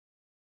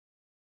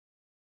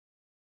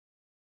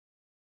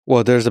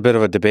Well, there's a bit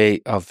of a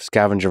debate of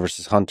scavenger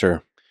versus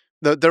hunter.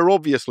 They're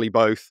obviously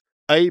both.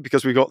 A,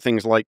 because we've got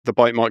things like the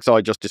bite marks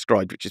I just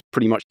described, which is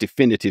pretty much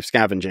definitive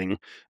scavenging.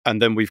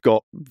 And then we've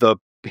got the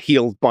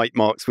healed bite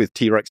marks with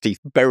T-Rex teeth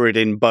buried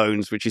in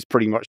bones, which is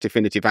pretty much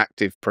definitive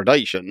active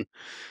predation.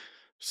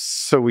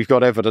 So we've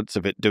got evidence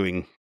of it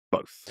doing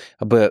both.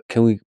 But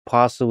can we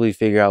possibly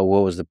figure out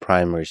what was the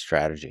primary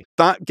strategy?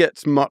 That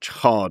gets much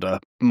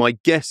harder. My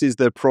guess is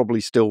they're probably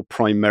still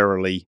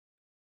primarily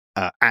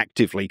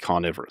actively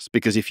carnivorous,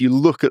 because if you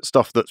look at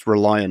stuff that's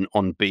reliant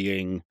on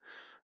being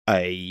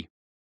a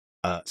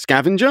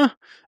scavenger,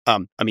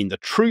 I mean, the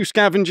true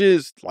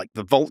scavengers, like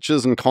the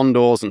vultures and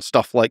condors and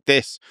stuff like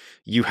this,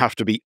 you have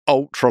to be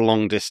ultra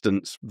long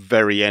distance,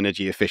 very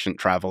energy efficient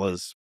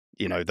travelers.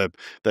 You know,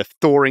 they're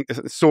soaring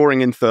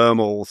in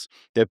thermals.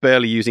 They're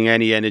barely using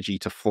any energy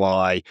to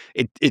fly.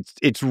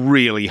 It's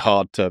really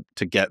hard to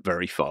get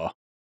very far.